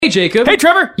Hey, Jacob. Hey,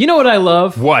 Trevor. You know what I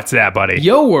love? What's that, buddy?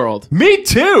 Yo World. Me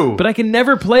too. But I can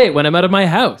never play it when I'm out of my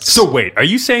house. So wait, are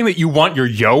you saying that you want your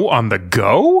Yo on the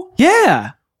go?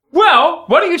 Yeah. Well,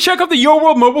 why don't you check out the Yo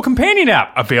World mobile companion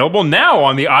app, available now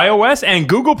on the iOS and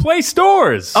Google Play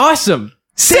stores. Awesome.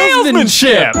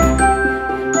 Salesmanship!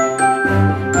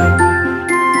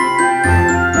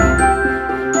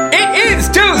 It is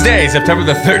Tuesday, September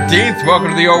the 13th. Welcome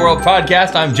to the Yo World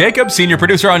podcast. I'm Jacob, senior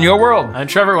producer on Yo World. I'm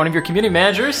Trevor, one of your community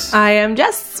managers. I am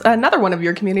Jess, another one of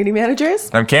your community managers.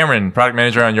 I'm Cameron, product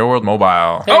manager on Yo World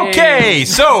Mobile. Hey. Okay,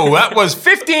 so that was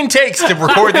 15 takes to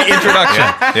record the introduction.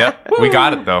 Yep, we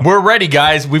got it though. We're ready,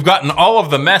 guys. We've gotten all of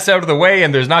the mess out of the way,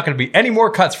 and there's not going to be any more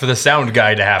cuts for the sound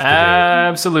guy to have to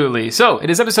Absolutely. So, it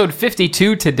is episode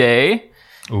 52 today.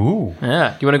 do. Ooh. Yeah.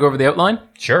 Do you want to go over the outline?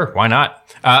 Sure, why not?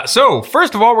 So,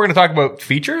 first of all, we're going to talk about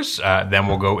features. Then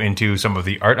we'll go into some of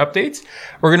the art updates.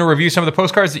 We're going to review some of the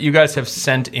postcards that you guys have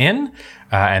sent in.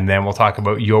 And then we'll talk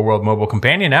about Yo World Mobile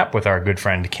Companion app with our good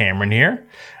friend Cameron here.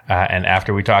 And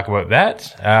after we talk about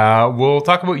that, we'll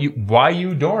talk about YU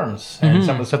dorms and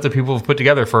some of the stuff that people have put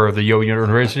together for the Yo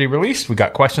University release. We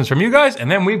got questions from you guys, and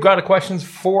then we've got a questions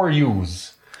for yous.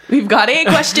 We've got 8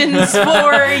 questions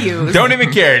for you. Don't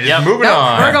even care. Just moving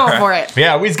on. We're going for it.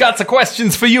 Yeah, we've got some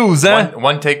questions for yous, huh?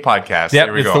 One take podcast. Yep,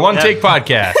 Here we it's go. the One Take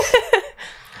Podcast.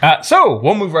 So,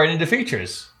 we'll move right into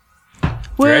features.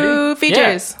 Woo, ready?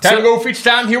 features. Time to go feature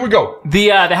time. Here we go. The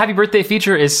happy birthday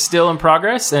feature is still in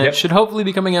progress, and it should hopefully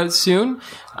be coming out soon.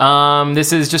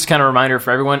 This is just kind of a reminder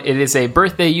for everyone. It is a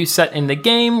birthday you set in the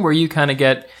game where you kind of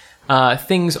get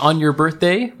things on your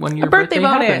birthday when your birthday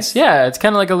bonus. happens. Yeah, it's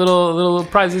kind of like a little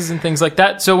prizes and things like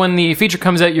that. So when the feature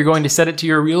comes out, you're going to set it to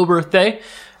your real birthday,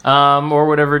 or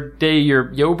whatever day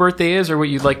your Yo birthday is, or what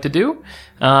you'd like to do.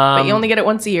 But you only get it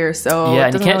once a year, so Yeah, it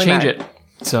and you doesn't can't really change matter.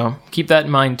 it. So keep that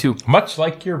in mind too. Much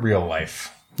like your real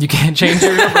life. You can't change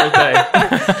your real birthday.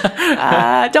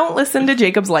 Don't listen to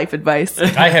Jacob's life advice.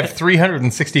 I have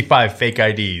 365 fake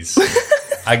IDs.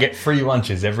 I get free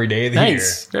lunches every day of the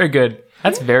Nice, very good.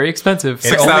 That's very expensive.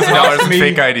 $6,000 in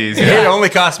fake IDs. year. Yeah. It only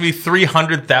cost me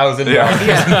 $300,000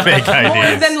 Yeah. in fake More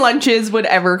IDs. than lunches would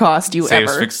ever cost you Saves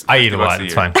ever. fix- I eat a bucks lot.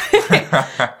 It's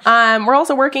year. fine. We're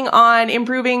also working on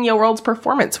improving Yo World's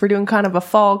performance. We're doing kind of a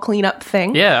fall cleanup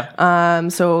thing. Yeah.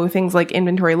 So things like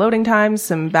inventory loading times,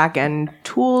 some back-end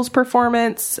tools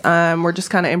performance. We're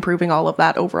just kind of improving all of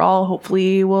that overall.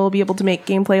 Hopefully we'll be able to make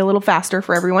gameplay a little faster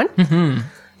for everyone. Mm-hmm.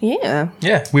 Yeah.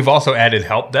 Yeah, we've also added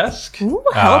Help Desk, Ooh,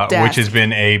 Help Desk. which has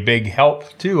been a big help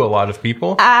to a lot of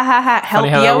people. Help Funny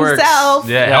how that works. yourself.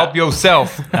 Yeah, help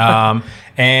yourself.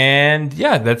 And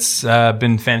yeah, that's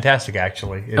been fantastic,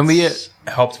 actually. It's And we,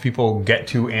 helped people get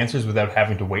to answers without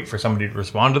having to wait for somebody to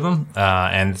respond to them.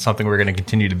 And it's something we're going to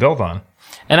continue to build on.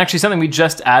 And actually, something we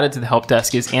just added to the help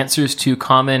desk is answers to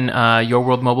common Yo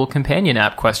World Mobile Companion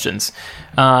app questions.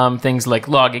 Things like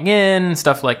logging in,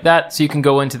 stuff like that. So you can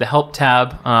go into the help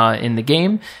tab in the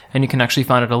game, and you can actually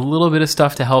find out a little bit of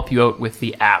stuff to help you out with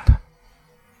the app.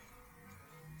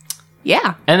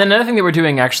 Yeah. And then another thing that we're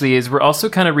doing actually is we're also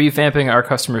kind of revamping our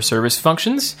customer service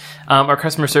functions. Our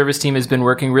customer service team has been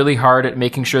working really hard at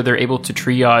making sure they're able to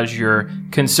triage your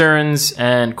concerns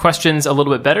and questions a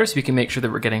little bit better, so we can make sure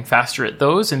that we're getting faster at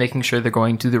those and making sure they're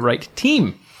going to the right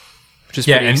team, which is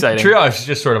pretty and exciting. triage is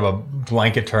just sort of a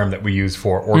blanket term that we use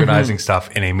for organizing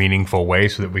stuff in a meaningful way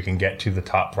so that we can get to the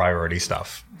top priority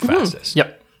stuff fastest.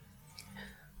 Yep.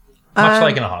 Much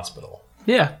like in a hospital.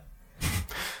 Yeah.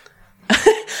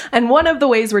 And one of the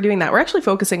ways we're doing that, we're actually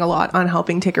focusing a lot on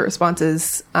helping ticket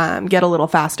responses get a little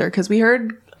faster, because we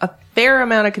heard a fair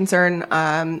amount of concern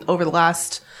over the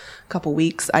last couple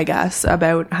weeks, I guess,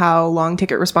 about how long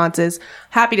ticket responses.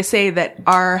 Happy to say that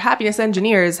our happiness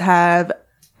engineers have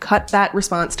cut that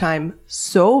response time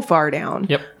so far down.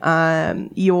 Yep.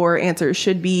 Your answers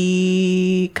should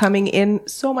be coming in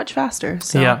so much faster.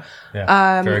 So Yeah.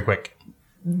 Yeah, very quick.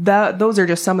 those are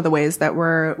just some of the ways that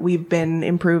we've been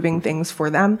improving things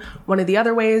for them. One of the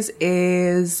other ways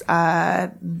is a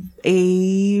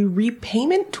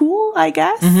repayment tool, I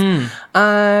guess.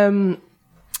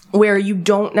 Where you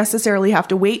don't necessarily have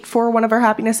to wait for one of our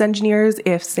happiness engineers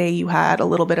if, say, you had a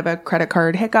little bit of a credit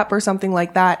card hiccup or something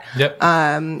like that. Yep.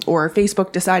 Or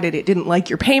Facebook decided it didn't like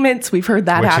your payments. We've heard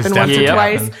that Which has happen once or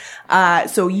definitely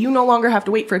twice. So you no longer have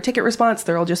to wait for a ticket response.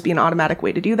 There'll just be an automatic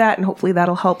way to do that. And hopefully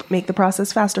that'll help make the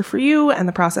process faster for you and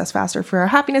the process faster for our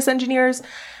happiness engineers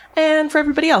and for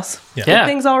everybody else. Yeah. Good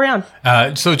things all around.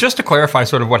 So just to clarify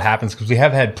sort of what happens, because we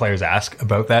have had players ask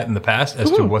about that in the past as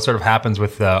to what sort of happens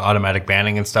with automatic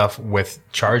banning and stuff with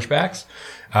chargebacks.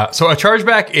 So a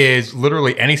chargeback is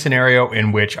literally any scenario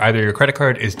in which either your credit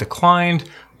card is declined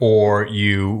or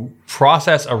you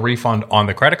process a refund on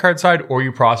the credit card side, or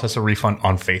you process a refund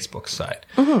on Facebook's side.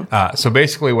 So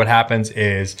basically what happens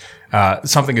is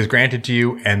something is granted to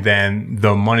you, and then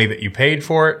the money that you paid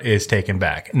for it is taken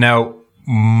back. Now,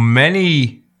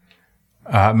 many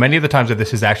of the times that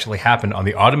this has actually happened on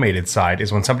the automated side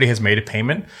is when somebody has made a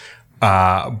payment,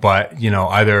 but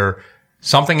either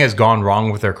something has gone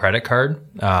wrong with their credit card,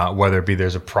 whether it be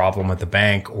there's a problem at the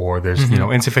bank or there's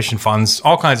insufficient funds.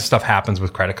 All kinds of stuff happens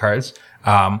with credit cards,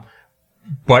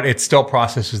 but it still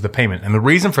processes the payment. And the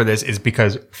reason for this is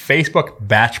because Facebook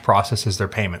batch processes their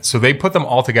payments. So they put them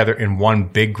all together in one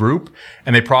big group,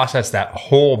 and they process that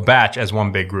whole batch as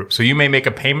one big group. So you may make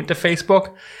a payment to Facebook,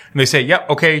 and they say, yep,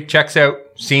 okay, checks out,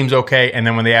 seems okay. And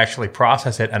then when they actually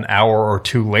process it an hour or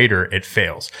two later, it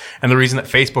fails. And the reason that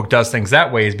Facebook does things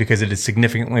that way is because it is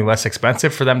significantly less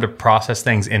expensive for them to process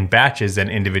things in batches than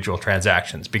individual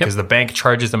transactions, because the bank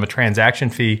charges them a transaction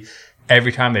fee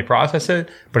every time they process it.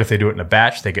 But if they do it in a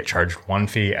batch, they get charged one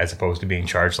fee as opposed to being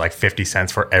charged like 50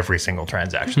 cents for every single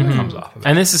transaction that comes off of it.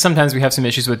 And this is sometimes we have some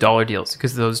issues with dollar deals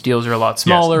because those deals are a lot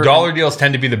smaller. Yes, dollar deals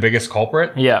tend to be the biggest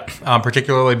culprit. Yeah.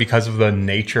 Particularly because of the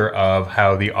nature of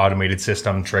how the automated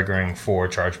system triggering for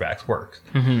chargebacks works.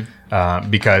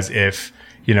 Because if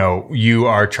you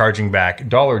are charging back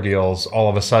dollar deals, all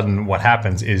of a sudden what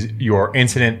happens is your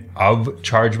incident of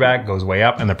chargeback goes way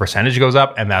up and the percentage goes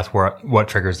up, and that's what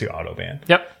triggers the auto ban.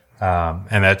 Yep.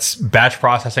 And that's batch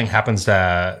processing happens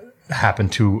to happen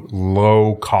to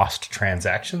low cost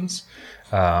transactions.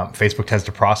 Facebook tends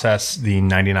to process the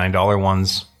 $99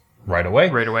 ones right away.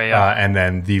 Yeah. And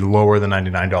then the lower the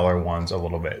 $99 ones a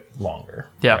little bit longer.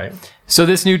 Yeah. Right? So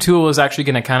this new tool is actually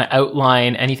going to kind of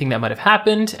outline anything that might have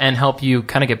happened and help you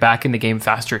kind of get back in the game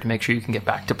faster to make sure you can get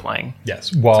back to playing.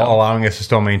 Yes, while allowing us to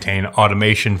still maintain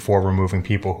automation for removing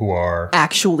people who are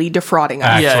actually defrauding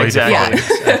us. Yeah, exactly.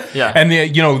 Yeah. And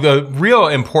the real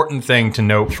important thing to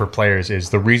note for players is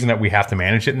the reason that we have to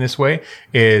manage it in this way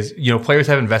is, players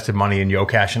have invested money in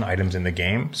Yocash and items in the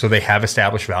game, so they have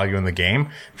established value in the game.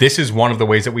 This is one of the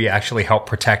ways that we actually help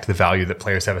protect the value that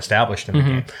players have established in the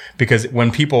game. Because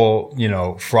when people,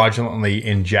 fraudulently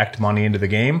inject money into the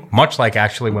game, much like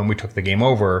actually when we took the game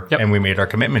over and we made our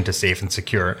commitment to safe and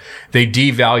secure, they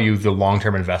devalue the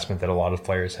long-term investment that a lot of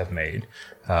players have made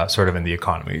sort of in the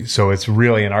economy. So it's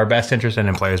really in our best interest and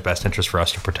in players' best interest for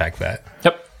us to protect that.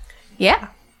 Yep. Yeah.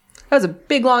 That was a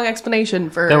big, long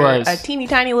explanation for a teeny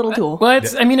tiny little tool. Well,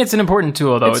 it's an important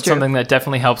tool, though. It's true. something that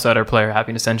definitely helps out our player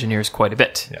happiness engineers quite a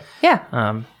bit.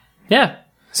 Yeah. Yeah.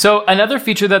 So another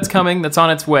feature that's coming, that's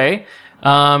on its way,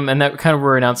 and that kind of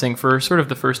we're announcing for sort of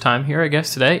the first time here, I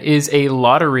guess, today, is a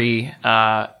lottery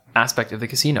aspect of the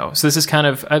casino. So this is kind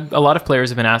of, a lot of players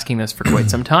have been asking this for quite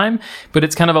some time, but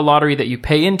it's kind of a lottery that you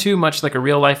pay into, much like a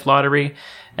real life lottery.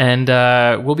 And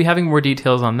we'll be having more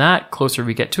details on that closer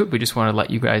we get to it. We just want to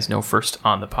let you guys know first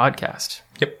on the podcast.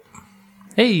 Yep.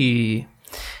 Hey.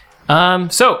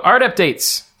 So art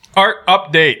updates.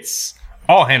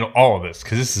 I'll handle all of this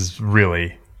because this is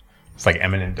really... It's like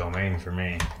eminent domain for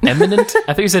me. Eminent?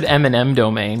 I thought you said M&M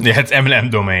domain. Yeah, it's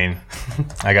M&M domain.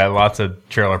 I got lots of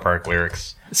Trailer Park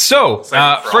lyrics. So,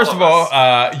 first of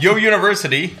all, Yo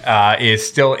University is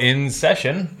still in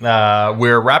session.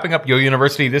 We're wrapping up Yo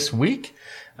University this week,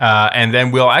 and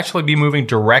then we'll actually be moving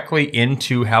directly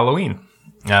into Halloween.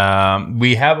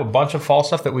 We have a bunch of fall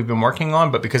stuff that we've been working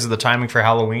on, but because of the timing for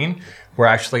Halloween, we're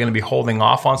actually going to be holding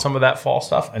off on some of that fall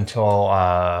stuff until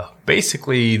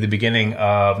basically the beginning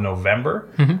of November,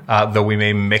 though we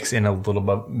may mix in a little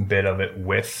bit of it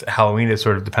with Halloween. It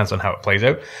sort of depends on how it plays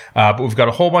out. But we've got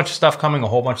a whole bunch of stuff coming, a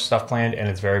whole bunch of stuff planned, and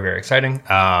it's very, very exciting.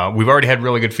 We've already had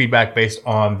really good feedback based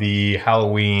on the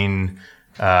Halloween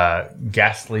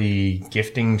ghastly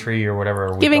gifting tree or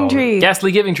whatever Giving tree.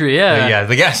 Ghastly Giving Tree, yeah. Yeah,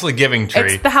 the ghastly giving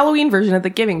tree. It's the Halloween version of the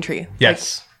Giving Tree.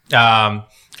 Yes.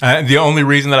 The only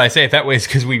reason that I say it that way is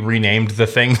because we renamed the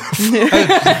thing 5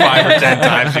 or 10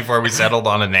 times before we settled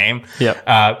on a name.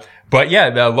 Yep. But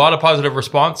yeah, a lot of positive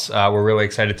response. We're really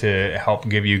excited to help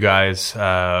give you guys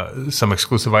some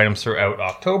exclusive items throughout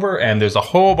October. And there's a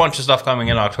whole bunch of stuff coming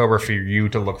in October for you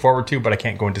to look forward to, but I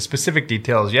can't go into specific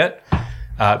details yet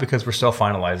because we're still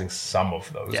finalizing some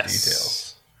of those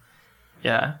details.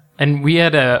 Yeah. And we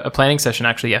had a planning session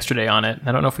actually yesterday on it.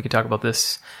 I don't know if we could talk about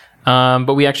this.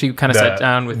 But we actually kind of sat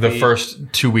down with the first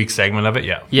 2-week segment of it.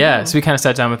 Yeah. Yeah. So we kind of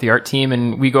sat down with the art team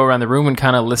and we go around the room and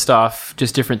kind of list off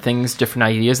just different things, different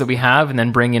ideas that we have, and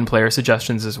then bring in player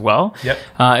suggestions as well. Yep.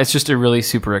 It's just a really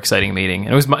super exciting meeting.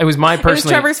 And it was my personally. It was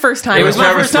Trevor's first time. It was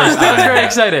my first time. I was very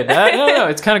excited. No,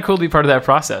 it's kind of cool to be part of that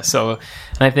process. So,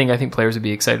 and I think players would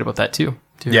be excited about that too.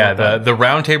 Yeah, the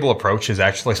roundtable approach is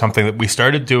actually something that we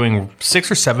started doing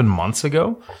 6 or 7 months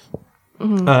ago.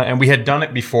 And we had done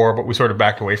it before, but we sort of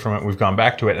backed away from it. We've gone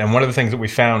back to it. And one of the things that we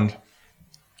found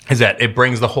is that it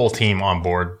brings the whole team on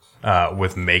board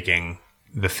with making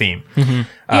the theme.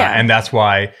 And that's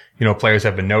why, players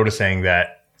have been noticing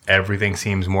that everything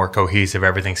seems more cohesive.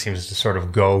 Everything seems to sort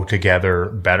of go together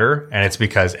better. And it's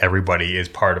because everybody is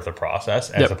part of the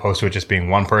process as opposed to it just being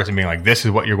one person being like, this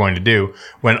is what you're going to do.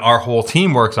 When our whole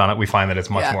team works on it, we find that it's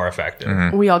much more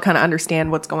effective. We all kind of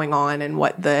understand what's going on and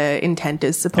what the intent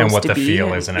is supposed to be. And what the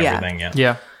feel is and everything.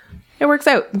 Yeah. It works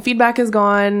out. The feedback has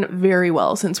gone very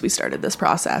well since we started this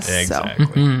process. Exactly.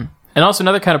 So. And also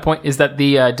another kind of point is that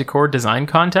the decor design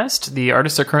contest, the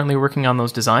artists are currently working on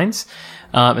those designs,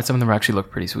 and some of them actually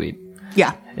look pretty sweet.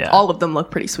 Yeah. All of them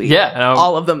look pretty sweet. Yeah.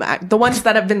 All of them. The ones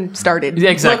that have been started.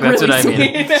 Yeah, exactly. Look That's really what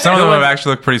I mean. sweet. Some of them have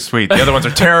actually looked pretty sweet. The other ones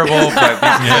are terrible, but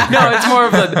No, it's more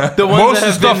of the ones Most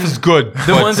that of the have stuff is good.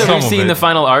 the ones that we've seen the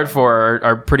final art for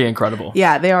are pretty incredible.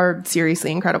 Yeah, they are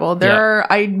seriously incredible.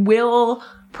 I will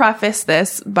preface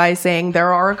this by saying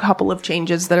there are a couple of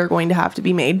changes that are going to have to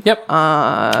be made. Yep.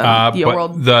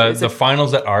 The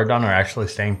finals that are done are actually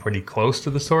staying pretty close to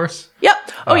the source. Yep.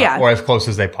 Oh, yeah. Or as close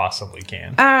as they possibly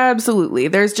can. Absolutely.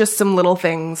 There's just some little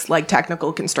things like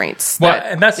technical constraints.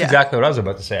 And that's exactly what I was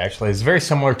about to say, actually. It's very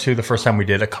similar to the first time we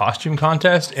did a costume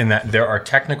contest in that there are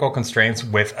technical constraints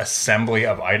with assembly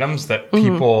of items that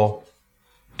people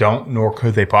don't, nor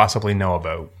could they possibly know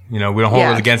about. We don't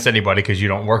hold it against anybody because you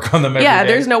don't work on them every day.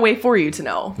 There's no way for you to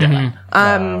know. And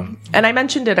I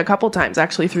mentioned it a couple times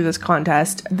actually through this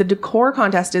contest. The decor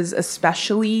contest is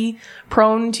especially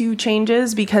prone to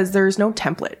changes because there's no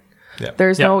template.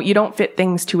 There's you don't fit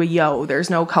things to a yo. There's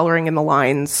no coloring in the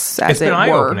lines as it's been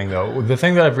eye-opening, though. The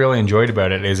thing that I've really enjoyed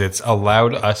about it is it's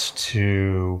allowed us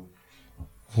to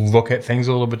look at things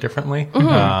a little bit differently.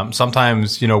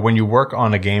 Sometimes, when you work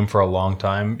on a game for a long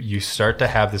time, you start to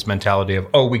have this mentality of,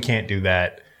 we can't do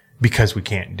that because we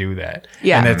can't do that.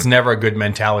 Yeah. And it's never a good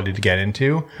mentality to get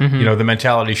into. The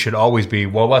mentality should always be,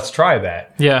 well, let's try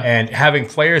that. Yeah. And having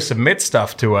players submit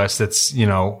stuff to us that's,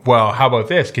 well, how about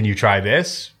this? Can you try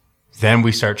this? Then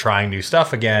we start trying new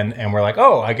stuff again, and we're like,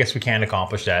 I guess we can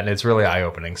accomplish that. And it's really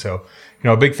eye-opening. So,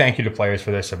 a big thank you to players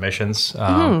for their submissions.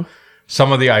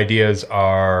 Some of the ideas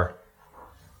are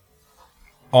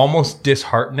almost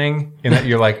disheartening in that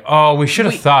you're like, we should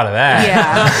have thought of that.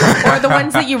 Yeah. Or the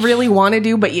ones that you really want to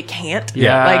do, but you can't.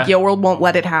 Yeah. Like, Yo World won't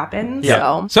let it happen.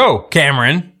 Yeah. So,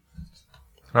 Cameron.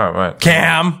 Oh, what?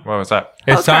 Cam. What was that?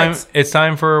 It's time. Postcards. It's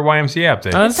time for YMCA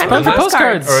update. It's time for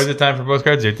postcards. Or is it time for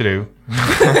postcards? Do.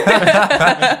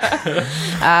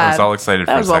 I was all excited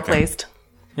for That a was well second. placed.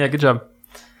 Yeah, good job.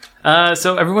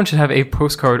 So everyone should have a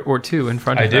postcard or two in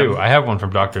front of I them. do. I have one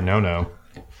from Dr. No.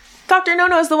 Dr.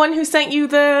 Nono is the one who sent you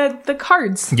the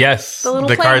cards. Yes, The little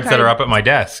the playing cards that card. are up at my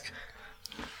desk.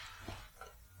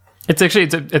 It's actually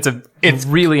it's a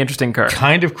really interesting card.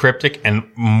 Kind of cryptic and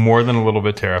more than a little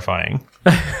bit terrifying.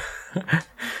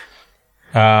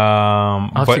 I'll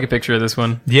have to take a picture of this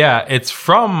one. Yeah, it's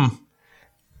from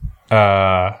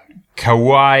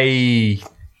Kauai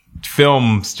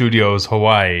Film Studios,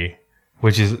 Hawaii,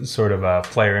 which is sort of a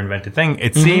player-invented thing.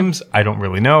 It seems. I don't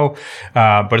really know.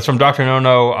 But it's from Dr.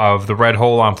 No of the Red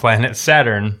Hole on planet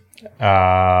Saturn,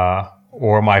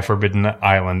 or my Forbidden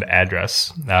Island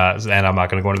address. And I'm not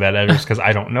going to go into that address because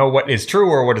I don't know what is true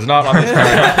or what is not on this card.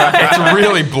 It's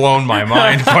really blown my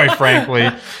mind, quite frankly.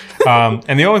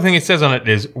 And the only thing it says on it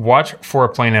is, watch for a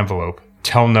plain envelope.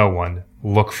 Tell no one.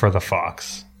 Look for the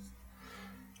fox.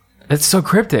 It's so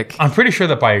cryptic. I'm pretty sure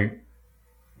that by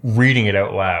reading it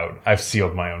out loud, I've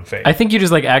sealed my own fate. I think you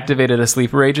just activated a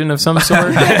sleeper agent of some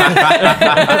sort.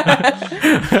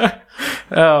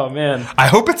 Oh man. I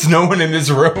hope it's no one in this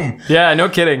room. Yeah, no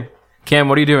kidding. Cam,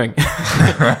 what are you doing?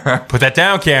 Put that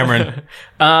down, Cameron.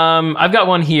 I've got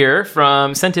one here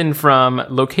sent in from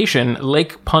location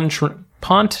Lake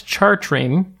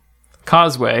Pontchartrain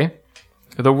Causeway,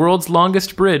 the world's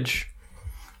longest bridge.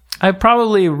 I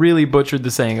probably really butchered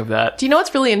the saying of that. Do you know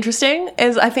what's really interesting?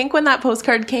 Is I think when that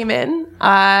postcard came in,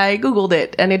 I Googled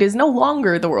it, and it is no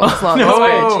longer the world's longest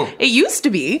bridge. It used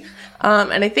to be.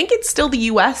 And I think it's still the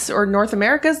U.S. or North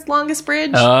America's longest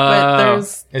bridge. But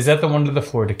there's... Is that the one to the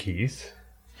Florida Keys?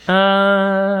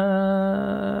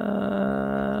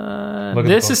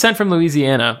 This is sent from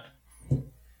Louisiana.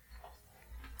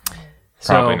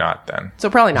 Probably not then.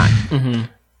 So probably not.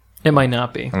 It might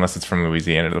not be. Unless it's from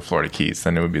Louisiana to the Florida Keys,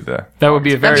 then it would be the... That would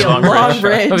be a very That'd be a long long bridge.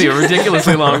 bridge. That would be a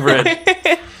ridiculously long bridge.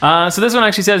 So this one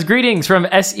actually says, greetings from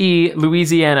SE,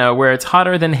 Louisiana, where it's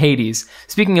hotter than Hades.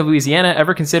 Speaking of Louisiana,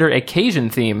 ever consider a Cajun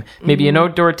theme? Maybe an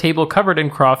outdoor table covered in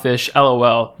crawfish,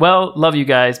 LOL. Well, love you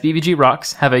guys. BBG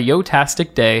rocks. Have a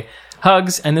yo-tastic day.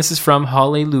 Hugs, and this is from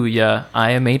Hallelujah,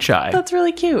 IMHI. That's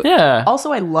really cute. Yeah.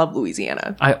 Also, I love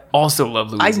Louisiana. I also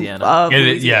love Louisiana. I love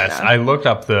Louisiana. Yes, I looked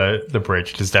up the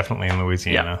bridge. It is definitely in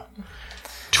Louisiana.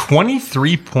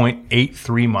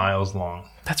 23.83 miles long.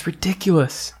 That's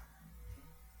ridiculous.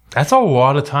 That's a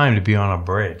lot of time to be on a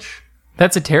bridge.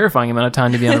 That's a terrifying amount of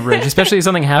time to be on a bridge, especially if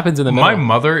something happens in the middle. My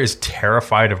mother is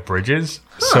terrified of bridges,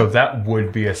 so that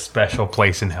would be a special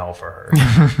place in hell for her.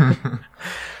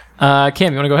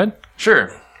 Cam, you want to go ahead?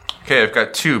 Sure. Okay, I've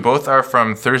got two. Both are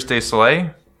from Thursday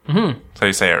Soleil. That's how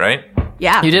you say it, right?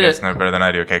 Yeah. You did It's it. not better than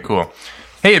I do. Okay, cool.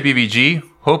 Hey, BBG.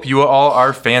 Hope you all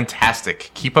are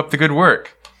fantastic. Keep up the good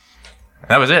work. And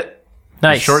that was it.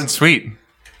 Nice. Short and sweet.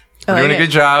 I You're like doing a it.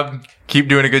 good job. Keep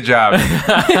doing a good job.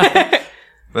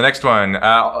 The next one,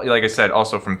 like I said,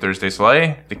 also from Thursday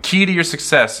Soleil. The key to your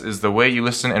success is the way you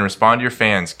listen and respond to your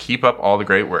fans. Keep up all the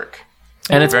great work.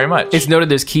 And Thank it's you very much. It's noted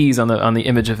there's keys on the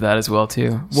image of that as well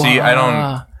too. See,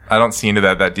 Wow. I don't see into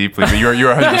that deeply, but you're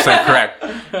 100% correct.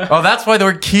 Oh, that's why the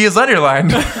word key is underlined.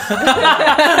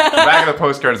 Back of the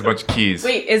postcard is a bunch of keys.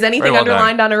 Wait, is anything Very well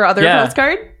underlined on her other Yeah.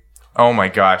 postcard? Oh my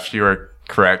gosh, you are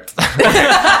correct. Okay.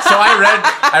 So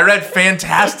I read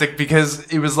fantastic because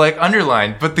it was like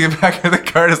underlined, but the back of the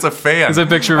card is a fan. It's a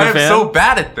picture of a I am fan? so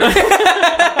bad at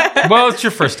this. Well, it's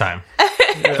your first time.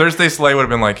 Thursday Slay would have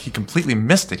been like, he completely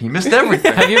missed it. He missed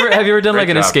everything. Have you ever done Great like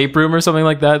an job. escape room or something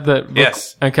like that?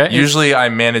 Yes. Okay. Usually I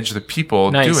manage the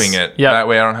people Nice. doing it. Yeah. That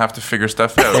way I don't have to figure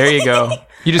stuff out. There you go.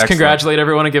 You just Excellent. congratulate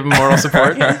everyone and give them moral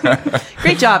support.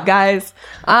 Great job, guys.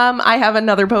 I have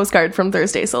another postcard from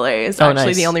Thursday Soleil. It's actually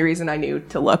nice. the only reason I knew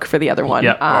to look for the other one.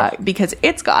 Yeah. Because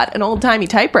it's got an old-timey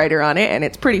typewriter on it, and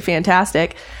it's pretty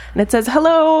fantastic. And it says,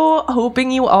 hello,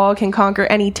 hoping you all can conquer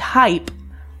any type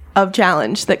of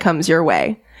challenge that comes your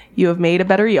way. You have made a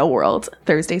better Yo world.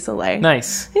 Thursday Soleil.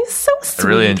 Nice. It's so sweet.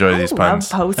 really enjoy these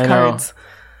puns. I love postcards.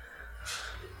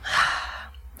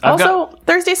 I've got- Also,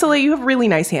 Thursday Soleil, you have really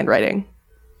nice handwriting.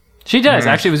 She does.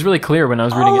 Actually, it was really clear when I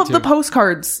was reading All it of too. the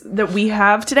postcards that we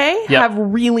have today Yep. have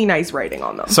really nice writing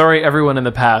on them. Sorry, everyone in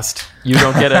the past. You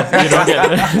don't get a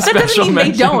That doesn't special mean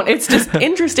mention. they don't. It's just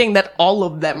interesting that all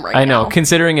of them right now. I know.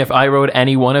 Considering if I wrote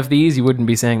any one of these, you wouldn't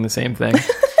be saying the same thing.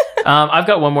 I've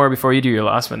got one more before you do your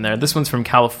last one there. This one's from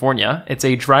California. It's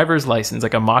a driver's license,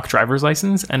 like a mock driver's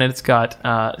license, and it's got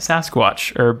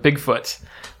Sasquatch or Bigfoot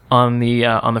on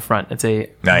the front. It's a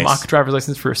Nice. mock driver's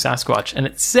license for Sasquatch, and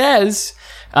it says,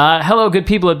 hello, good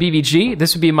people at BBG.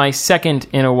 This would be my second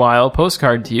in a while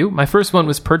postcard to you. My first one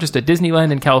was purchased at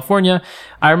Disneyland in California.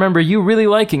 I remember you really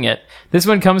liking it. This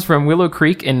one comes from Willow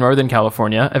Creek in Northern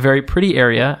California, a very pretty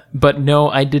area, but no,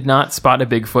 I did not spot a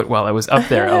Bigfoot while I was up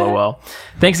there, LOL.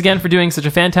 Thanks again for doing such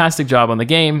a fantastic job on the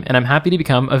game, and I'm happy to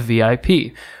become a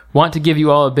VIP. Want to give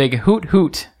you all a big hoot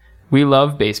hoot. We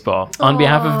love baseball. On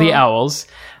behalf of the Owls,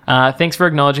 thanks for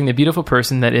acknowledging the beautiful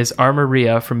person that is our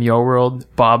Maria from Yo World,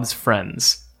 Bob's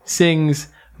Friends. Sings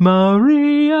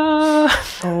Maria.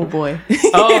 Oh boy.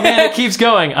 Oh man, it keeps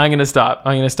going. I'm gonna stop.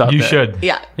 You there. should.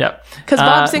 Yeah. Yep. Because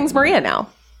Bob sings Maria now.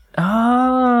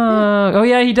 Oh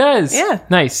yeah, he does. Yeah.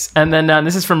 Nice. And then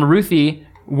this is from Ruthie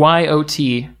YOT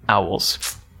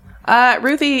Owls.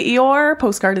 Ruthie, your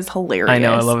postcard is hilarious. I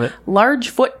know, I love it. Large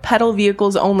foot pedal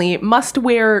vehicles only. Must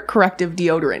wear corrective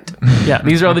deodorant. Yeah,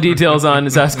 these are all the details on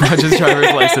Sasquatch's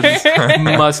driver's license.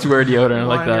 Must wear deodorant. I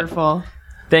like that. Wonderful.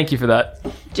 Thank you for that.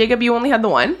 Jacob, you only had the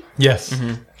one. Yes.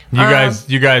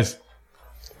 You guys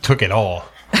took it all.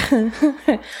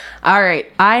 All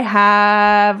right. I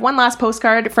have one last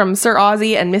postcard from Sir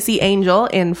Ozzy and Missy Angel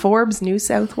in Forbes, New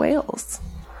South Wales.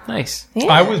 Nice.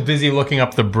 I was busy looking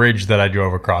up the bridge that I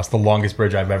drove across, the longest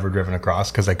bridge I've ever driven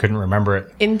across, because I couldn't remember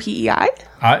it. In PEI?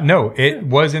 No, it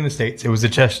was in the States. It was the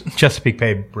Chesapeake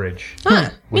Bay Bridge,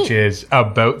 which is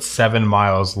about 7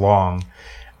 miles long.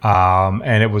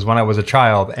 And it was when I was a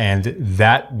child, and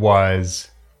that was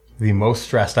the most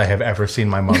stressed I have ever seen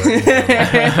my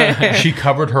mother. She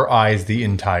covered her eyes the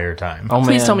entire time. Oh man.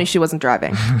 Please tell me she wasn't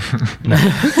driving.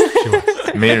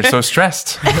 Made her so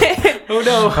stressed. Oh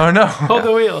no. Oh no. Hold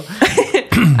the wheel.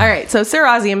 All right, so Sir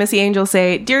Ozzy and Missy Angel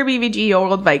say, Dear BVG Yo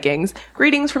World Vikings,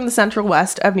 greetings from the central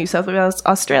west of New South Wales,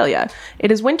 Australia.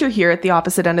 It is winter here at the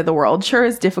opposite end of the world. Sure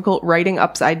is difficult writing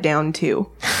upside down too.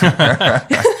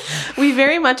 We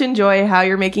very much enjoy how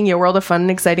you're making Yo World a fun and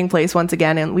exciting place once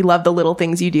again, and we love the little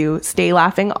things you do. Stay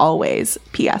laughing always.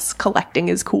 P.S. Collecting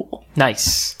is cool.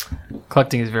 Nice.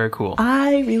 Collecting is very cool.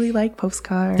 I really like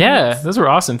postcards. Yeah, those were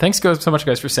awesome. Thanks so much,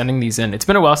 guys, for sending these in. It's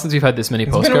been a while since we've had this many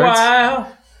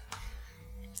postcards.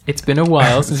 It's been a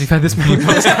while since we've had this many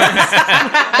postcards.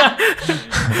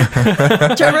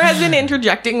 Trevor has been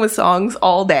interjecting with songs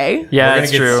all day. Yeah, We're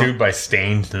that's gonna get true. sued by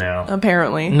Stained now.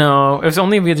 Apparently. No, if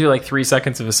only we do like 3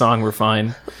 seconds of a song, we're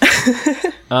fine.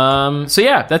 So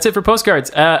yeah, that's it for postcards.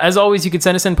 As always, you can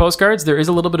send us in postcards. There is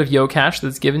a little bit of Yo Cash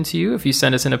that's given to you if you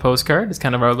send us in a postcard. It's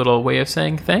kind of our little way of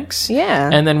saying thanks.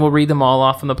 Yeah. And then we'll read them all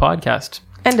off on the podcast.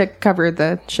 And to cover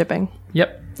the shipping.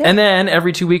 Yep. And then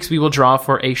every 2 weeks we will draw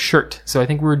for a shirt. So I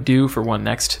think we're due for one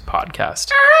next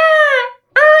podcast.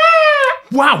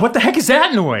 Wow, what the heck is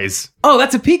that noise? Oh,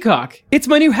 that's a peacock. It's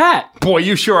my new hat. Boy,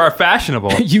 you sure are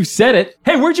fashionable. You said it.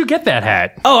 Hey, where'd you get that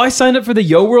hat? Oh, I signed up for the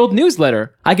Yo World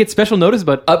newsletter. I get special notice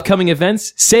about upcoming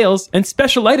events, sales, and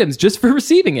special items just for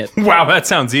receiving it. Wow, that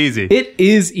sounds easy. It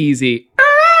is easy.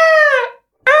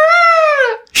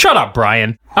 Shut up,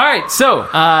 Brian. All right, so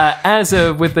as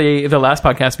with the last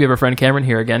podcast, we have our friend Cameron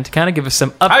here again to kind of give us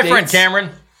some updates. Hi, friend Cameron.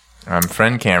 I'm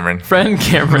friend Cameron. Friend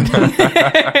Cameron.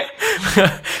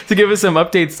 To give us some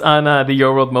updates on the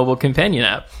Yo World mobile companion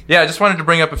app. Yeah, I just wanted to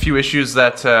bring up a few issues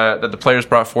that the players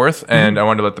brought forth, and I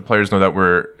wanted to let the players know that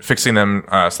we're fixing them,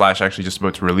 / actually just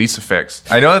about to release a fix.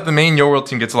 I know that the main Yo World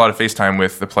team gets a lot of FaceTime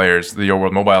with the players. The Yo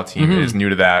World mobile team is new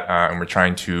to that, and we're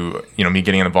trying to, me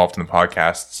getting involved in the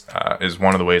podcasts is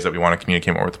one of the ways that we want to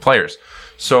communicate more with the players.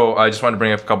 So I just wanted to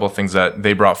bring up a couple of things that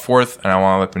they brought forth, and I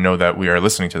want to let them know that we are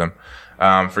listening to them.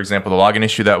 For example, the login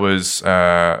issue that was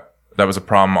a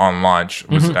problem on launch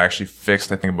was actually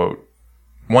fixed, I think, about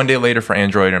 1 day later for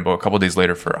Android and about a couple of days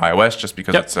later for iOS, just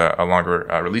because it's a longer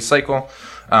release cycle.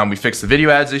 We fixed the video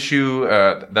ads issue.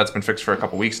 That's been fixed for a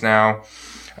couple weeks now.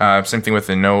 Same thing with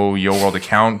the no Yo World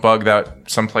account bug that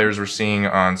some players were seeing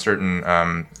on certain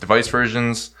device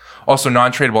versions. Also,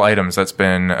 non-tradable items, that's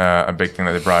been a big thing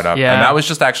that they brought up. Yeah. And that was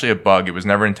just actually a bug. It was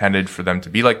never intended for them to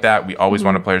be like that. We always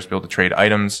wanted players to be able to trade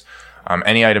items.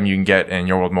 Any item you can get in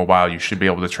Yo World Mobile, you should be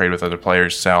able to trade with other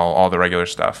players, sell, all the regular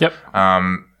stuff. Yep.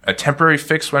 A temporary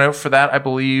fix went out for that, I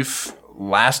believe,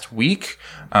 last week.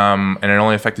 And it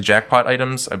only affected jackpot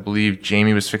items. I believe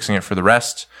Jamie was fixing it for the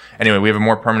rest. Anyway, we have a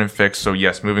more permanent fix. So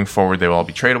yes, moving forward, they will all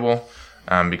be tradable.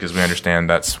 Because we understand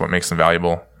that's what makes them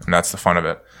valuable, and that's the fun of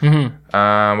it.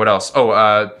 What else?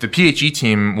 The PHE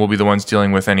team will be the ones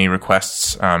dealing with any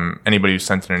requests. Anybody who's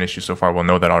sent in an issue so far will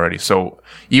know that already. So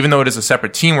even though it is a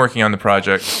separate team working on the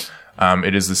project,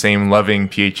 it is the same loving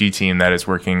PHE team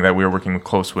that we're working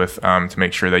close with to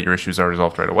make sure that your issues are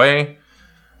resolved right away.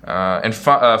 And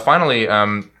finally,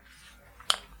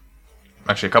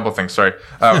 actually, a couple of things. Sorry,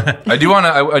 I do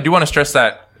want to stress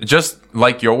that just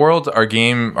like Yo World,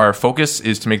 our focus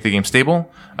is to make the game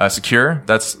stable, secure.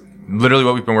 That's literally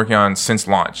what we've been working on since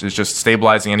launch. Is just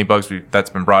stabilizing any bugs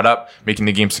that's been brought up, making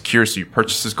the game secure so your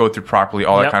purchases go through properly,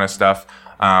 all that kind of stuff.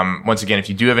 Once again, if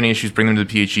you do have any issues, bring them to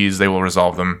the PHEs. They will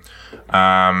resolve them.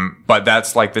 But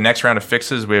that's like the next round of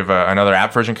fixes. We have another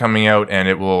app version coming out, and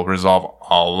it will resolve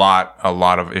a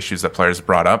lot of issues that players have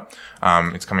brought up.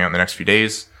 It's coming out in the next few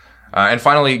days. And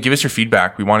finally, give us your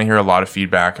feedback. We want to hear a lot of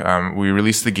feedback. We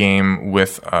released the game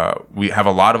with, we have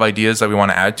a lot of ideas that we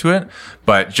want to add to it,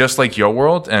 but just like Yo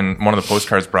World, and one of the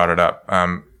postcards brought it up,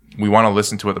 we want to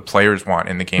listen to what the players want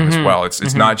in the game as well.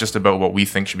 It's not just about what we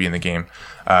think should be in the game.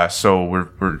 So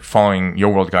we're following Yo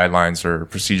World guidelines or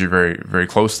procedure very, very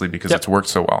closely because it's worked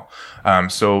so well.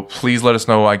 So please let us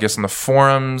know, I guess, in the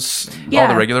forums, all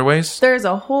the regular ways. There's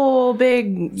a whole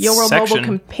big Yo World Section. Mobile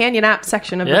companion app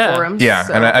section of the forums. Yeah,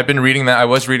 so. and I've been reading that. I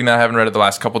was reading that. I haven't read it the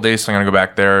last couple of days, so I'm going to go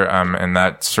back there. And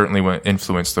that certainly will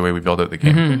influence the way we build out the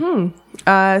game.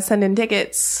 Send in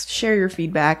tickets, share your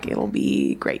feedback. It'll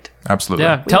be great. Absolutely.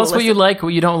 Yeah, tell will us what you listen. like, what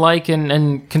you don't like,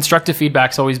 and constructive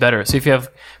feedback's always better. So if you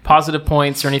have positive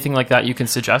points or anything like that, you can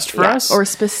suggest for us. Or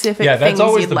specific Yeah, things that's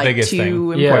always you'd the like biggest to thing,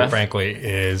 improve. Yeah. quite frankly,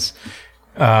 is...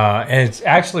 and it's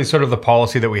actually sort of the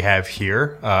policy that we have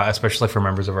here, especially for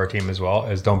members of our team as well,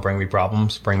 is don't bring me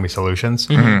problems, bring me solutions,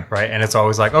 right? And it's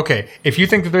always like, okay, if you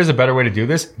think that there's a better way to do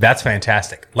this, that's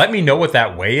fantastic. Let me know what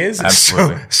that way is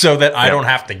Absolutely. so that I don't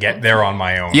have to get there on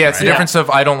my own. Yeah, it's right? the difference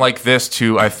of I don't like this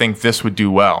to I think this would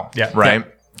do well. Yeah. Right?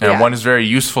 And Yeah. one is very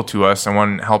useful to us, and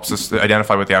one helps us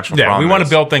identify what the actual Yeah, problem we want is.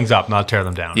 to build things up, not tear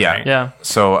them down. Yeah. right? Yeah.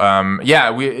 So,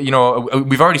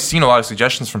 we've already seen a lot of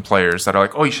suggestions from players that are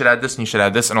like, oh, you should add this and you should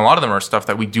add this. And a lot of them are stuff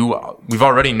that we've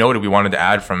already noted we wanted to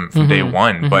add from day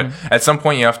one. But at some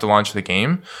point you have to launch the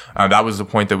game. That was the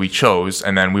point that we chose.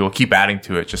 And then we will keep adding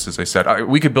to it. Just as I said,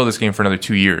 we could build this game for another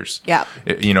 2 years. Yeah.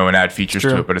 And add features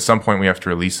True. to it. But at some point we have to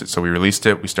release it. So we released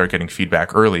it. We start getting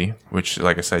feedback early, which,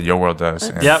 like I said, Yo World does.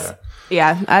 And, Yep.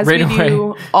 Yeah, as Right we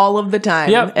do all of the time.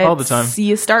 Yep, all the time.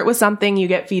 You start with something, you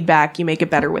get feedback, you make it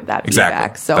better with that Exactly.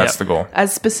 feedback. So That's the goal.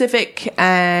 As specific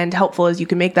and helpful as you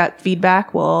can make that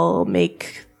feedback will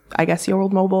make, I guess, Your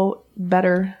World Mobile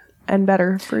better and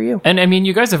better for you. And I mean,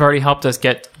 you guys have already helped us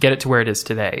get it to where it is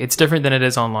today. It's different than it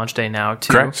is on launch day now,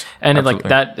 too. Correct. And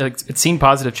Absolutely. it's seen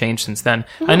positive change since then.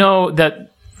 I know that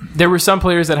there were some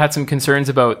players that had some concerns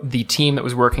about the team that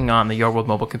was working on the Your World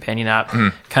mobile companion app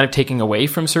kind of taking away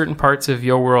from certain parts of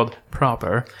Your World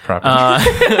proper.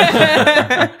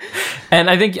 And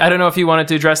I don't know if you wanted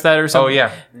to address that or Oh something.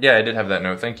 yeah, I did have that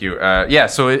note. Thank you.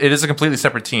 So it is a completely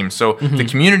separate team. So the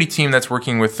community team that's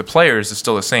working with the players is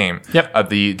still the same. Yep.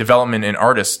 The development and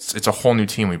artists, it's a whole new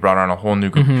team. We brought on a whole new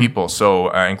group of people. So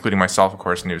including myself, of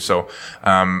course, new. So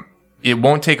it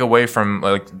won't take away from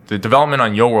the development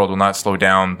on Yo World will not slow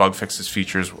down. Bug fixes,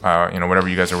 features, whatever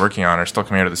you guys are working on are still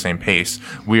coming out at the same pace.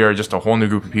 We are just a whole new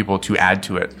group of people to add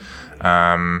to it.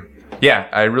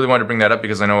 I really wanted to bring that up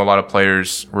because I know a lot of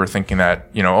players were thinking that,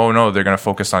 oh no, they're going to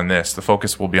focus on this. The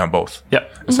focus will be on both.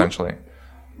 Yep. Essentially.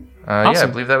 Awesome.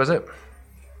 I believe that was it.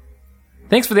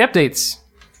 Thanks for the updates.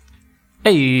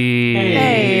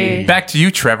 Hey, Back to you,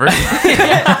 Trevor.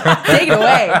 take it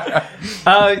away.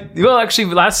 Well, actually,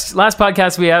 last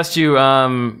podcast we asked you,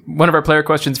 one of our player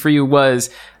questions for you was,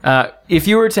 if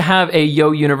you were to have a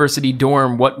Yo University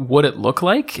dorm, what would it look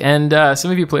like? And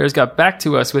some of you players got back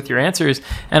to us with your answers,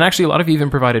 and actually a lot of you even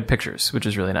provided pictures, which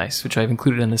is really nice, which I've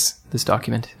included in this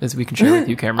document, as we can share with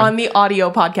you, Cameron. On the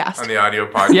audio podcast. On the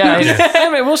audio podcast. Yeah,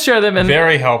 I mean, we'll share them, and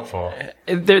Very helpful.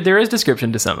 there is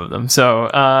description to some of them. So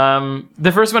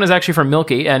the first one is actually from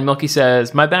Milky, and Milky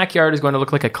says, my backyard is going to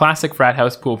look like a classic frat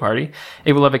house pool party.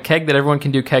 It will have a keg that everyone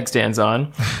can do keg stands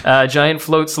on, a giant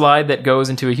float slide that goes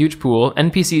into a huge pool,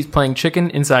 NPCs playing chicken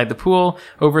inside the pool,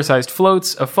 oversized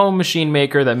floats, a foam machine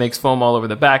maker that makes foam all over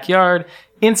the backyard,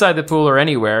 inside the pool or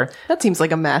anywhere. That seems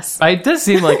like a mess. It does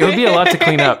seem like it would be a lot to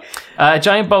clean up. A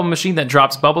giant bubble machine that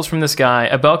drops bubbles from the sky,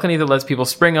 a balcony that lets people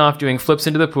spring off doing flips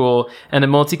into the pool, and a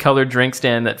multicolored drink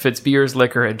stand that fits beers,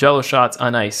 liquor, and jello shots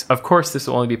on ice. Of course, this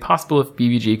will only be possible if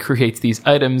BBG creates these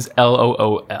items,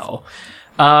 LOOL.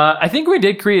 I think we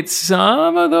did create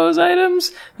some of those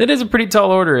items. That is a pretty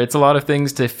tall order. It's a lot of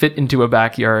things to fit into a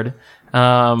backyard.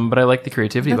 But I like the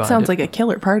creativity That behind sounds it. like a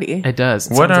killer party. It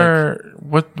does. It sounds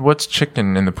like- What's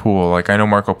chicken in the pool? Like I know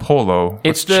Marco Polo.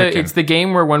 it's What's chicken? the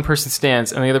game where one person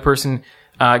stands and the other person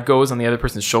goes on the other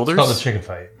person's shoulders. It's called a chicken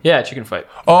fight. Yeah, chicken fight.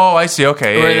 Oh, I see.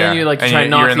 Okay, Where yeah. then you And try you're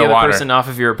and knock in the other water. person off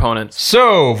of your opponent.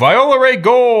 So, Viola Ray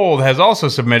Gold has also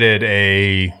submitted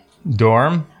a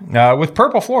dorm with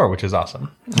purple floor, which is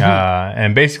awesome.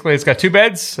 And basically, it's got 2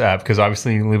 beds because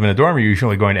obviously, you live in a dorm, you're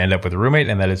usually going to end up with a roommate,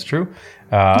 and that is true.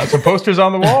 Some posters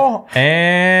on the wall,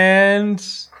 and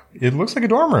it looks like a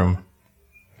dorm room.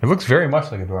 It looks very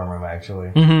much like a dorm room, actually.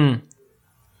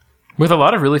 With a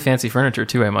lot of really fancy furniture,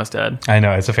 too, I must add. I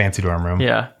know, it's a fancy dorm room.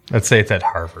 Yeah. Let's say it's at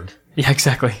Harvard. Yeah,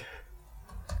 exactly.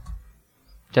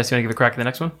 Jess, you want to give a crack at the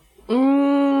next one?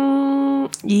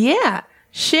 Yeah.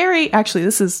 Sherry, actually,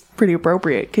 this is pretty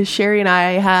appropriate because Sherry and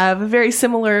I have a very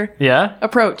similar Yeah?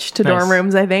 approach to Nice. dorm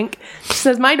rooms, I think. She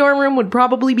says, my dorm room would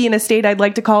probably be in a state I'd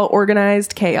like to call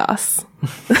organized chaos.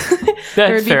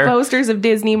 There would be fair. posters of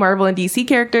Disney, Marvel, and DC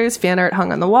characters, fan art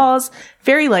hung on the walls.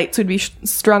 Fairy lights would be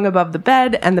strung above the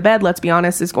bed, and the bed, let's be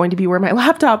honest, is going to be where my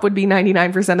laptop would be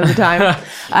 99% of the time.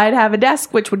 I'd have a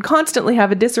desk which would constantly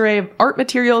have a disarray of art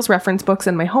materials, reference books,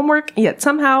 and my homework, yet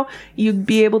somehow you'd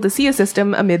be able to see a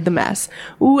system amid the mess.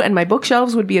 Ooh, and my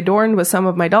bookshelves would be adorned with some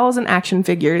of my dolls and action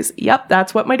figures. Yep,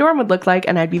 that's what my dorm would look like,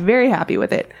 and I'd be very happy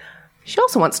with it. She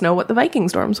also wants to know what the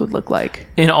Vikings dorms would look like.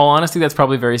 In all honesty, that's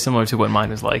probably very similar to what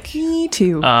mine was like. Me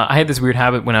too. I had this weird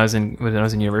habit when I was in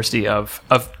university of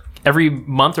every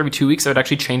month, every 2 weeks, I would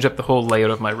actually change up the whole layout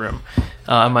of my room.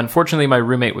 Unfortunately, my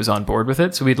roommate was on board with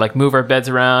it, so we'd move our beds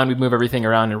around, we'd move everything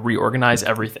around, and reorganize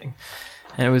everything.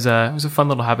 And it was a fun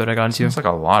little habit I got into. It's like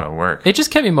a lot of work. It just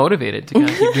kept me motivated to kind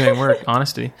of keep doing work.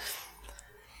 Honesty.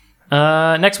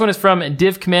 Next one is from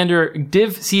Div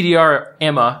CDR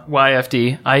Emma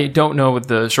YFD. I don't know what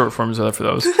the short forms are for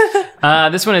those.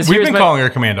 This one is We've here's been my- calling her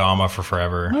Commander Alma for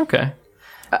forever. Okay.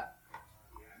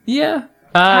 Yeah.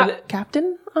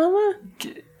 Captain Amma?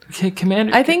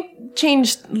 Commander. I think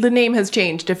the name has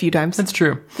changed a few times. That's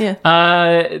true.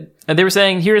 Yeah. They were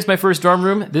saying, here's my first dorm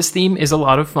room. This theme is a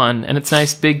lot of fun. And it's a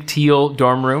nice big teal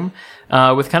dorm room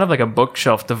with kind of like a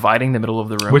bookshelf dividing the middle of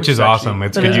the room. Which is awesome.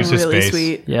 It's That good is use of really space.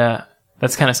 sweet. Yeah.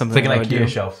 That's kind of something It's like I an would IKEA do.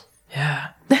 shelf. Yeah.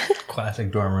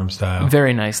 Classic dorm room style.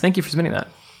 Very nice. Thank you for submitting that.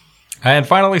 And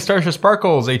finally, Starship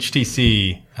Sparkles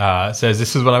HTC says,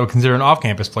 this is what I would consider an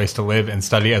off-campus place to live and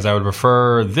study, as I would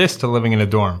prefer this to living in a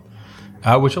dorm.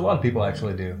 Which a lot of people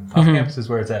actually do. Off-campus is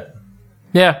where it's at.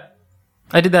 Yeah.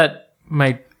 I did that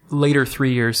my later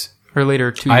 3 years. Or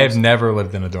later 2 years. I have never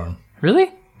lived in a dorm.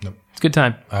 Really? Nope. It's a good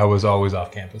time. I was always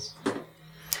off campus.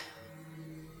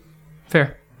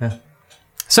 Fair. Yeah.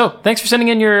 So, thanks for sending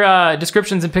in your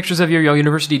descriptions and pictures of your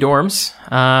university dorms.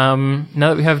 Now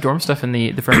that we have dorm stuff in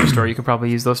the furniture store, you could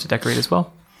probably use those to decorate as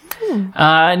well.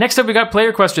 Next up, we got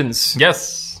player questions.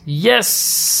 Yes.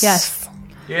 Yes. Yes.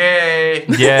 Yay!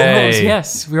 Yay.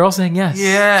 Yes. We're all saying yes.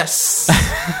 Yes.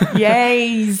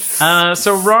 Yays.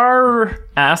 So Rar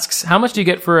asks, how much do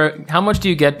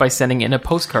you get by sending in a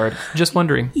postcard? Just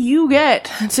wondering. You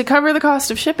get to cover the cost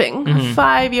of shipping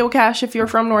 5 Yo Cash if you're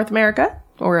from North America,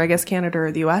 or I guess Canada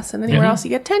or the US, and anywhere else you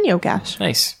get 10 Yo Cash.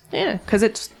 Nice. Yeah, because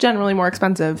it's generally more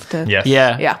expensive to. Yes.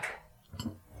 Yeah. Yeah.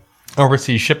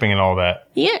 Overseas shipping and all that.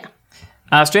 Yeah.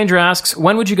 Stranger asks,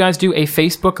 when would you guys do a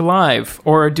Facebook Live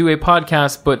or do a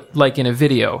podcast, but like in a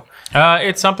video?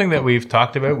 It's something that we've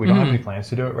talked about. We don't have any plans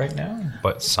to do it right now,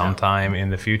 but sometime in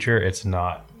the future, it's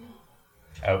not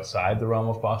outside the realm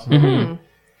of possibility.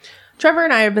 Trevor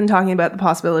and I have been talking about the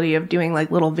possibility of doing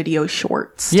like little video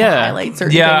shorts to Yeah. highlight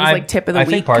certain things, like tip of the I week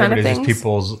think part kind of of it is things. just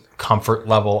people's comfort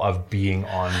level of being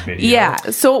on video. Yeah,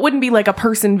 so it wouldn't be like a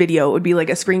person video; it would be like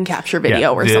a screen capture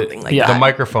video or something like yeah. that. The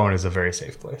microphone is a very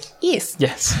safe place. Yes.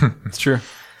 Yes, it's true.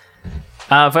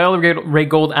 Viola Ray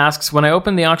Gold asks, when I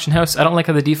open the auction house, I don't like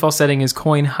how the default setting is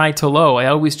coin high to low. I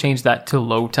always change that to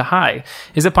low to high.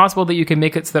 Is it possible that you can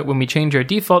make it so that when we change our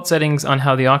default settings on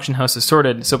how the auction house is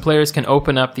sorted, so players can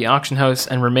open up the auction house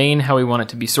and remain how we want it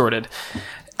to be sorted?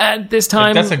 At this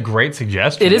time, That's a great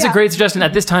suggestion. it is a great suggestion.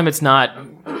 At this time, it's not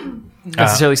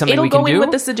necessarily something It'll we can go in do. with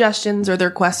the suggestions or the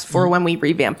requests for when we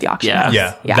revamp the auction Yeah.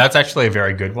 house. Yeah, that's actually a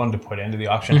very good one to put into the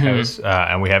auction house,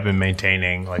 and we have been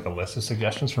maintaining like a list of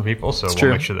suggestions from people, so we'll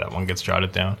true. make sure that one gets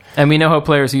jotted down. And we know how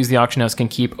players who use the auction house can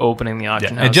keep opening the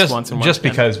auction house And just once and once just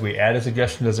again. because we add a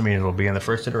suggestion doesn't mean it'll be in the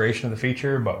first iteration of the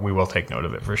feature, but we will take note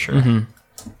of it for sure.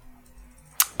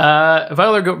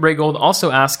 Viola Ray Gold also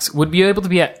asks, would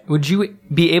you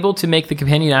be able to make the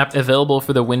companion app available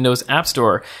for the Windows App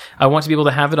Store? I want to be able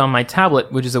to have it on my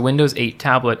tablet, which is a Windows 8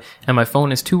 tablet, and my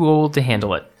phone is too old to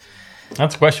handle it.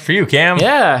 That's a question for you, Cam.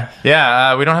 Yeah.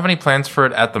 Yeah, we don't have any plans for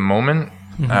it at the moment.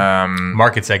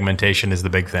 Market segmentation is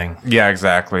the big thing. Yeah,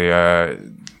 exactly.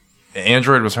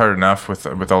 Android was hard enough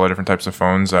with all the different types of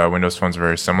phones. Windows phones are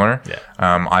very similar. Yeah.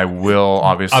 I will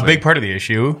obviously. A big part of the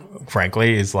issue,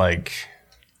 frankly, is like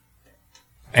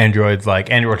Android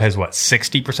has what,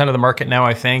 60% of the market now,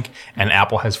 I think, and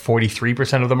Apple has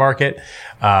 43% of the market,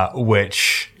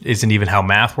 which isn't even how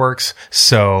math works.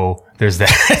 So there's that.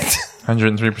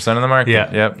 103% of the market.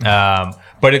 Yeah. Yep.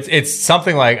 But it's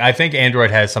something like, I think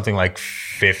Android has something like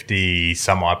 50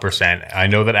 some odd percent. I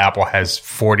know that Apple has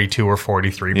 42 or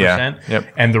 43%. Yeah.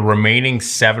 Yep. And the remaining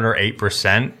 7 or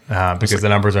 8%, because the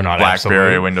numbers are not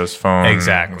BlackBerry, absolute. Windows Phone.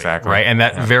 Exactly. Right. And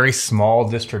that very small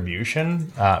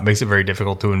distribution makes it very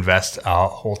difficult to invest a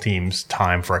whole team's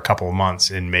time for a couple of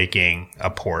months in making a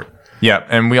port. Yeah,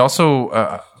 and we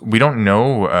also we don't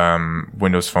know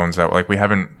Windows phones that we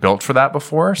haven't built for that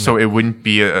before, so it wouldn't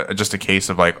be just a case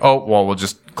of like, oh well, we'll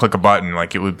just click a button.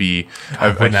 Like it would be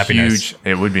Wouldn't that be nice?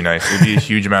 It would be nice. It would be a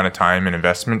huge amount of time and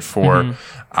investment for.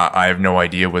 I have no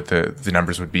idea what the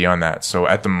numbers would be on that. So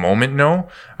at the moment, no.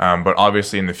 But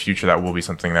obviously in the future, that will be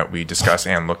something that we discuss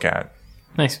and look at.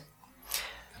 Nice.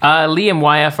 Liam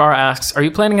YFR asks, are you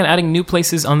planning on adding new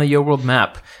places on the Yo World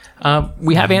map?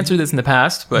 We have answered this in the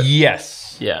past, but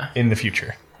Yes. yeah. In the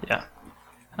future. Yeah.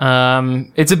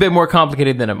 It's a bit more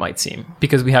complicated than it might seem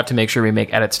because we have to make sure we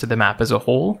make edits to the map as a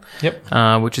whole.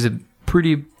 Yep. Which is a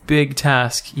pretty big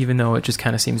task, even though it just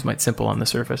kind of seems quite simple on the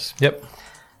surface. Yep.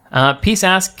 Peace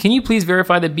asks, can you please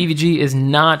verify that BVG is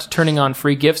not turning on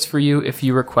free gifts for you if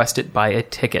you request it by a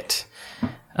ticket?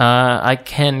 I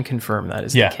can confirm that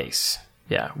is the case.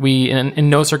 Yeah, we in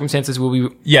no circumstances will we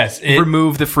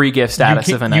remove the free gift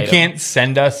status of an item. You can't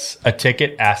send us a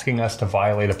ticket asking us to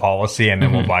violate a policy and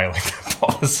then we'll violate the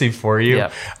policy for you.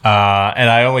 Yep. And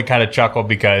I only kind of chuckle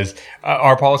because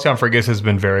our policy on free gifts has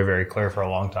been very, very clear for a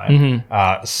long time.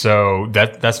 So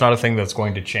that's not a thing that's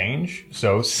going to change.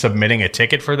 So submitting a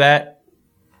ticket for that,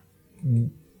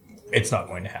 it's not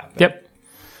going to happen. Yep.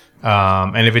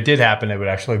 And if it did happen, it would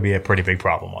actually be a pretty big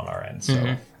problem on our end.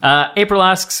 So, April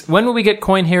asks, when will we get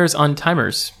coin hairs on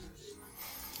timers?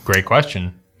 great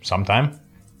question. Sometime.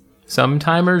 Some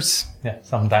timers. Yeah,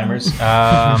 some timers.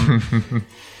 Yeah,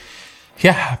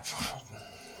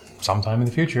 sometime in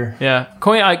the future. Yeah.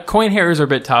 Coin hairs are a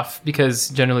bit tough because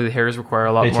generally the hairs require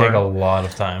a lot They more. take a lot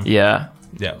of time. Yeah.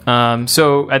 Yeah.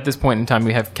 So at this point in time,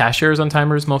 we have cash hairs on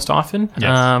timers most often.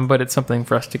 Yes. But it's something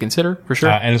for us to consider for sure.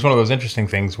 And it's one of those interesting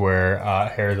things where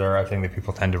hairs are a thing that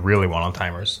people tend to really want on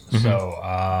timers.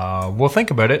 So we'll think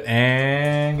about it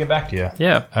and get back to you.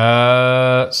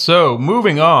 Yeah. So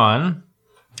moving on,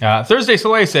 Thursday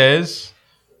Soleil says,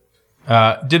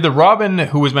 did the Robin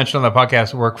who was mentioned on the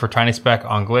podcast work for Tiny Speck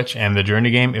on Glitch and the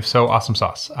Journey game? If so, awesome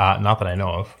sauce. Not that I know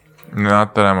of.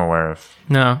 Not that I'm aware of.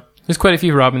 No. There's quite a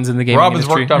few Robins in the game. Robin's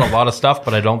industry. worked on a lot of stuff,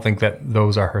 but I don't think that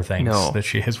those are her things No. that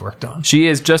she has worked on. She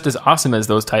is just as awesome as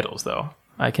those titles, though.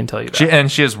 I can tell you that.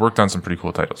 She has worked on some pretty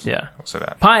cool titles. Yeah. I'll say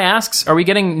that. Pi asks, are we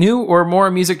getting new or more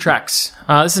music tracks?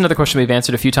 This is another question we've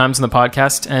answered a few times on the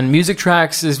podcast. And music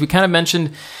tracks, as we kind of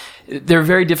mentioned, they're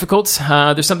very difficult.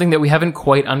 There's something that we haven't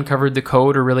quite uncovered the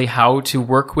code or really how to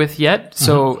work with yet.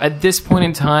 So at this point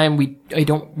in time,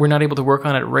 we're not able to work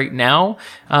on it right now.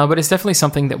 But it's definitely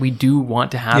something that we do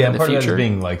want to have in the part of that future. is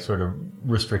being like sort of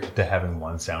restricted to having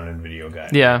one sound and video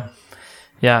guide. Yeah.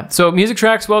 Yeah. So music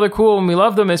tracks, well, they're cool and we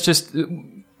love them. It's just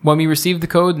when we received the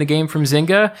code in the game from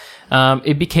Zynga,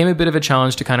 it became a bit of a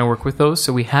challenge to kind of work with those.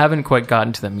 So we haven't quite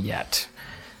gotten to them yet.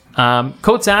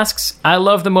 Coates asks, I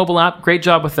love the mobile app. Great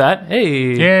job with that.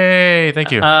 Hey. Yay! Thank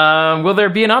you. Will there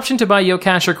be an option to buy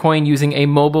YoCash or coin using a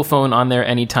mobile phone on there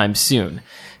anytime soon?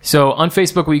 So on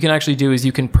Facebook, what you can actually do is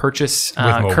you can purchase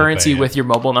mobile currency pay, yeah. with your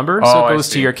mobile number. Oh, So it I goes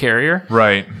to see. your carrier.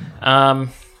 Right. That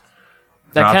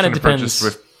kind of depends.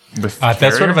 With That's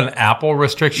sort of carrier? an Apple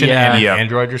restriction Yeah. and Yeah. an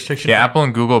Android restriction. Yeah, Apple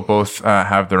and Google both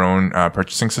have their own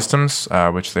purchasing systems,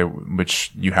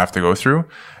 which you have to go through.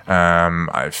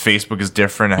 Facebook is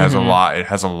different. It has a lot. It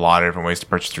has a lot of different ways to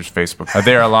purchase through Facebook.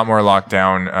 They are a lot more locked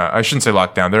down. I shouldn't say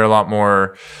locked down. They're a lot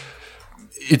more.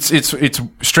 It's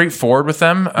straightforward with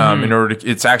them. In order to,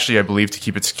 it's actually, I believe, to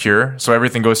keep it secure. So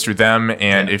everything goes through them,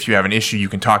 and if you have an issue, you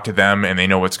can talk to them, and they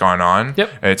know what's going on. Yep.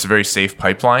 It's a very safe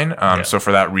pipeline. So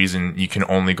for that reason, you can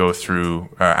only go through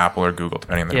Apple or Google,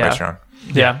 depending on the device you're on.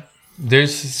 Yeah.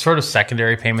 There's sort of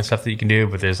secondary payment stuff that you can do,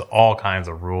 but there's all kinds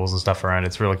of rules and stuff around.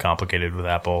 It's really complicated with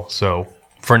Apple. So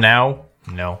for now,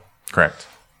 no. Correct.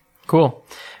 Cool.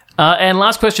 And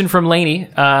last question from Lainey.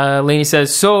 Lainey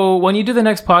says, so when you do the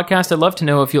next podcast, I'd love to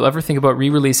know if you'll ever think about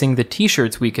re-releasing the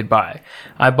t-shirts we could buy.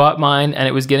 I bought mine and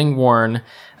it was getting worn.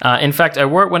 In fact, I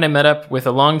wore it when I met up with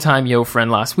a longtime Yo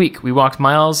friend last week. We walked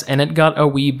miles and it got a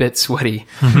wee bit sweaty.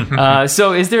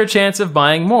 So is there a chance of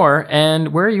buying more?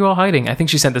 And where are you all hiding? I think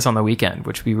she sent this on the weekend,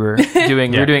 which we were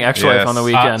doing. We were doing Extra Life Yes. on the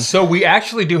weekend. So we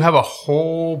actually do have a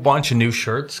whole bunch of new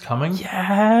shirts coming.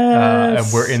 Yes.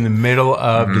 And we're in the middle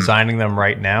of designing them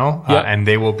right now. Yep. And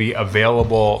they will be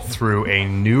available through a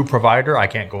new provider. I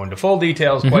can't go into full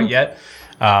details quite yet.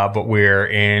 But we're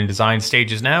in design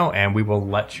stages now, and we will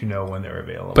let you know when they're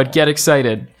available. But get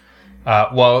excited.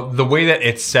 Well, the way that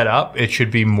it's set up, it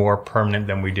should be more permanent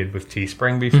than we did with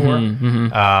Teespring before,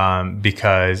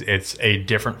 because it's a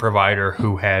different provider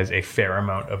who has a fair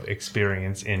amount of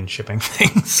experience in shipping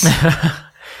things.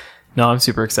 No, I'm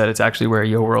super excited to actually wear a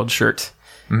Yo World shirt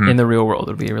in the real world.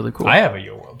 It would be really cool. I have a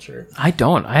Yo World shirt. I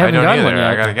don't. I I haven't don't gotten one either.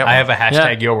 yet. I gotta get one. I have a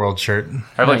hashtag Yeah. Yo World shirt. I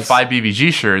have like Nice. 5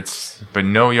 BBG shirts, but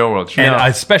no Yo World shirt. And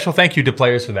a special thank you to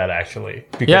players for that, actually,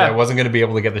 because Yeah. I wasn't going to be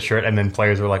able to get the shirt, and then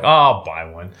players were like, "Oh, I'll buy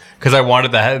one," because I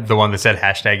wanted the one that said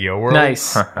hashtag Yo World.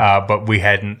 Nice. But we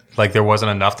hadn't, like, there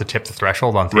wasn't enough to tip the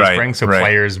threshold on Teespring, Right, so right.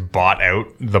 players bought out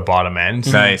the bottom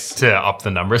end Nice. to up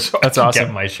the number, so That's I could awesome.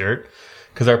 get my shirt,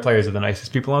 because our players are the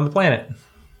nicest people on the planet.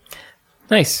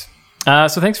 Nice.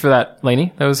 So thanks for that,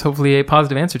 Lainey. That was hopefully a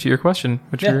positive answer to your question,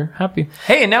 which Yeah. we're happy.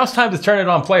 Hey, and now it's time to turn it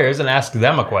on players and ask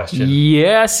them a question.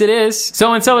 Yes, it is.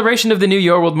 So in celebration of the new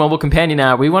Your World mobile companion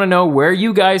app, we want to know where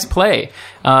you guys play.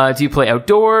 Do you play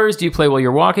outdoors? Do you play while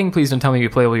you're walking? Please don't tell me you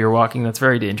play while you're walking. That's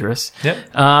very dangerous. Yep.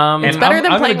 It's better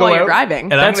than playing while you're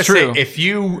driving. And That's I'm gonna true. say,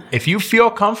 if you feel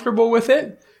comfortable with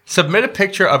it, submit a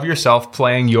picture of yourself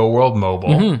playing Your World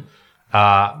Mobile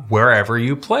wherever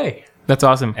you play, That's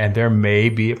awesome. and there may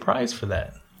be a prize for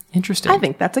that. Interesting. I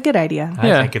think that's a good idea. I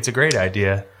Yeah. think it's a great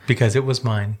idea because it was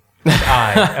mine. And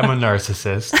I am a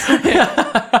narcissist.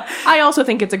 I also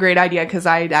think it's a great idea because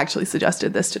I actually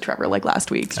suggested this to Trevor like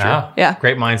last week. Yeah.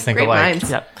 Great minds think Great alike. minds.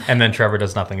 Yep. And then Trevor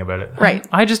does nothing about it. Right.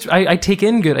 I take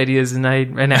in good ideas and I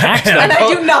act them. And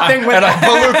I do nothing with And I it.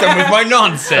 pollute them with my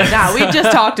nonsense. No, we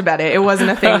just talked about it. It wasn't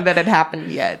a thing that had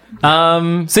happened yet.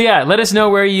 So yeah, let us know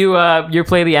where you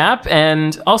play the app,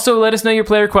 and also let us know your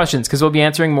player questions because we'll be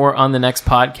answering more on the next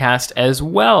podcast as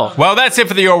well. Well, that's it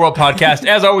for the Your World podcast.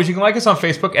 As always, you can like us on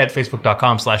Facebook at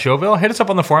facebook.com/Yoville. Hit us up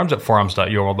on the forums at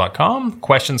forums.yourworld.com.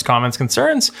 Questions, comments,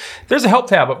 concerns. There's a help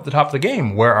tab up at the top of the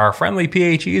game where our friendly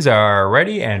PHEs are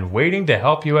ready and waiting to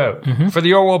help you out. For the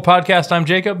Your World podcast, I'm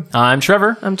Jacob. I'm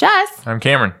Trevor. I'm Jess. I'm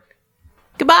Cameron.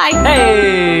 Goodbye.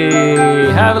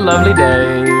 Hey, have a lovely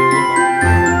day.